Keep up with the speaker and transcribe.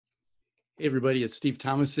Hey everybody, it's Steve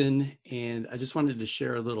Thomason, and I just wanted to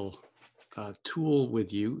share a little tool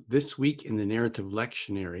with you. This week in the narrative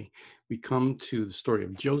lectionary, we come to the story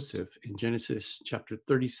of Joseph in Genesis chapter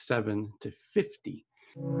 37 to 50.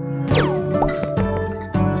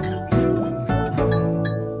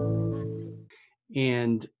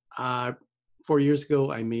 And 4 years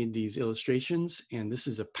ago, I made these illustrations, and this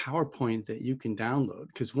is a PowerPoint that you can download,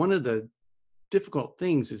 because one of the difficult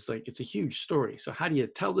things is it's a huge story. So how do you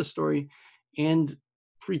tell the story and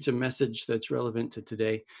preach a message that's relevant to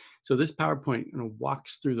today? So this PowerPoint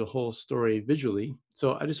walks through the whole story visually.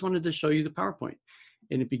 So I just wanted to show you the PowerPoint.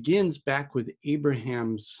 And it begins back with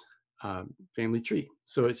Abraham's family tree.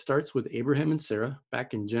 So it starts with Abraham and Sarah.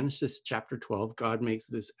 Back in Genesis chapter 12, God makes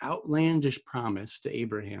this outlandish promise to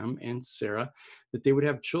Abraham and Sarah that they would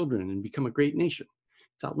have children and become a great nation.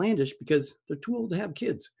 It's outlandish because they're too old to have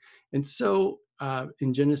kids. And so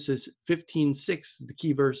in Genesis 15:6, the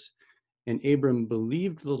key verse, and Abram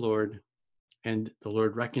believed the Lord, and the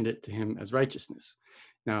Lord reckoned it to him as righteousness.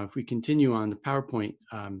 Now, if we continue on the PowerPoint,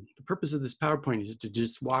 the purpose of this PowerPoint is to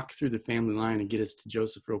just walk through the family line and get us to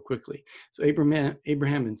Joseph real quickly. So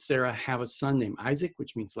Abraham and Sarah have a son named Isaac,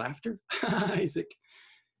 which means laughter, Isaac.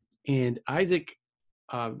 And Isaac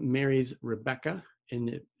marries Rebecca, and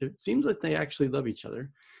it seems like they actually love each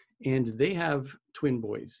other. And they have twin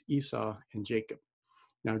boys, Esau and Jacob.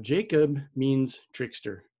 Now, Jacob means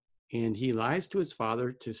trickster, and he lies to his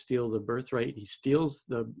father to steal the birthright. He steals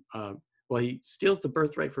he steals the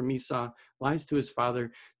birthright from Esau, lies to his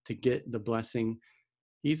father to get the blessing.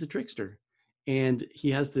 He's a trickster. And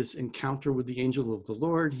he has this encounter with the angel of the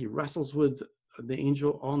Lord. He wrestles with the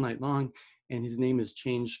angel all night long, and his name is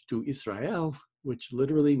changed to Israel, which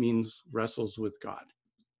literally means wrestles with God.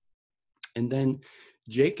 And then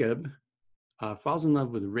Jacob falls in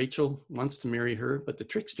love with Rachel, wants to marry her, but the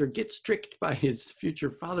trickster gets tricked by his future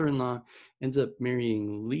father-in-law, ends up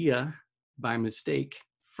marrying Leah by mistake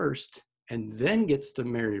first, and then gets to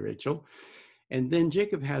marry Rachel. And then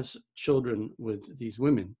Jacob has children with these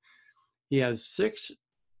women. He has 6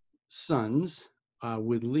 sons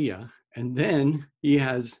with Leah, and then he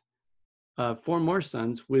has 4 more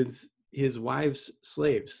sons with his wife's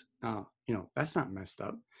slaves. Now, that's not messed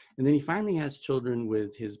up. And then he finally has children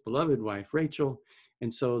with his beloved wife, Rachel.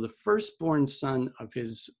 And so the firstborn son of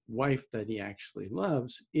his wife that he actually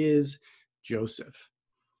loves is Joseph.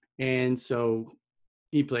 And so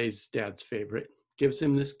he plays dad's favorite, gives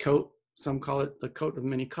him this coat. Some call it the coat of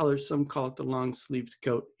many colors. Some call it the long-sleeved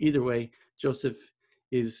coat. Either way, Joseph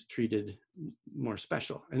is treated more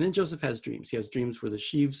special. And then Joseph has dreams. He has dreams where the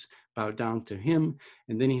sheaves bow down to him.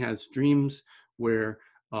 And then he has dreams where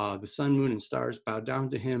the sun, moon, and stars bow down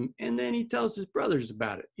to him. And then he tells his brothers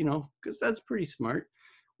about it, because that's pretty smart.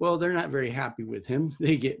 Well, they're not very happy with him.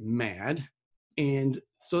 They get mad. And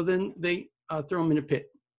so then they throw him in a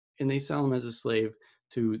pit, and they sell him as a slave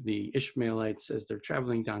to the Ishmaelites as they're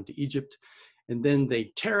traveling down to Egypt. And then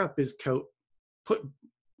they tear up his coat, put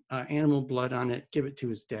animal blood on it, give it to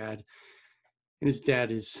his dad. And his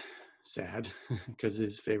dad is sad because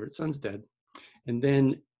his favorite son's dead. And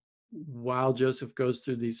then while Joseph goes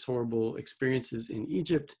through these horrible experiences in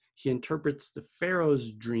Egypt, he interprets the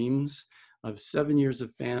Pharaoh's dreams of 7 years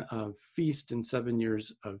of feast and 7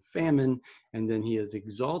 years of famine. And then he is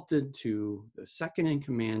exalted to the second in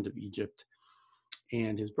command of Egypt.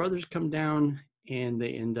 And his brothers come down, and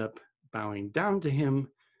they end up bowing down to him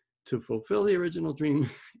to fulfill the original dream.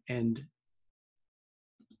 And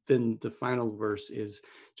then the final verse is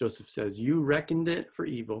Joseph says, "You reckoned it for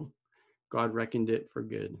evil, God reckoned it for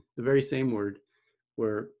good." The very same word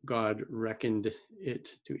where God reckoned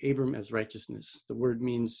it to Abram as righteousness. The word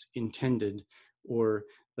means intended, or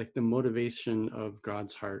like the motivation of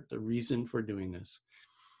God's heart, the reason for doing this.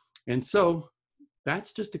 And so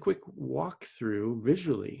that's just a quick walkthrough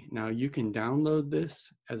visually. Now you can download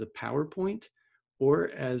this as a PowerPoint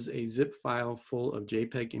or as a zip file full of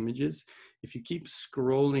JPEG images. If you keep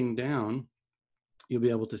scrolling down, you'll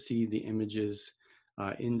be able to see the images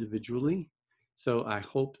individually. So I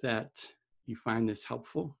hope that you find this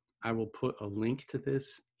helpful. I will put a link to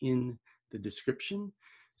this in the description.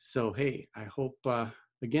 So, hey, I hope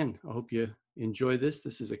you enjoy this.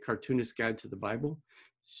 This is a cartoonist guide to the Bible.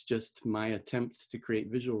 It's just my attempt to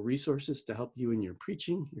create visual resources to help you in your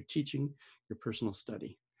preaching, your teaching, your personal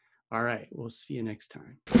study. All right, we'll see you next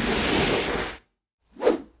time.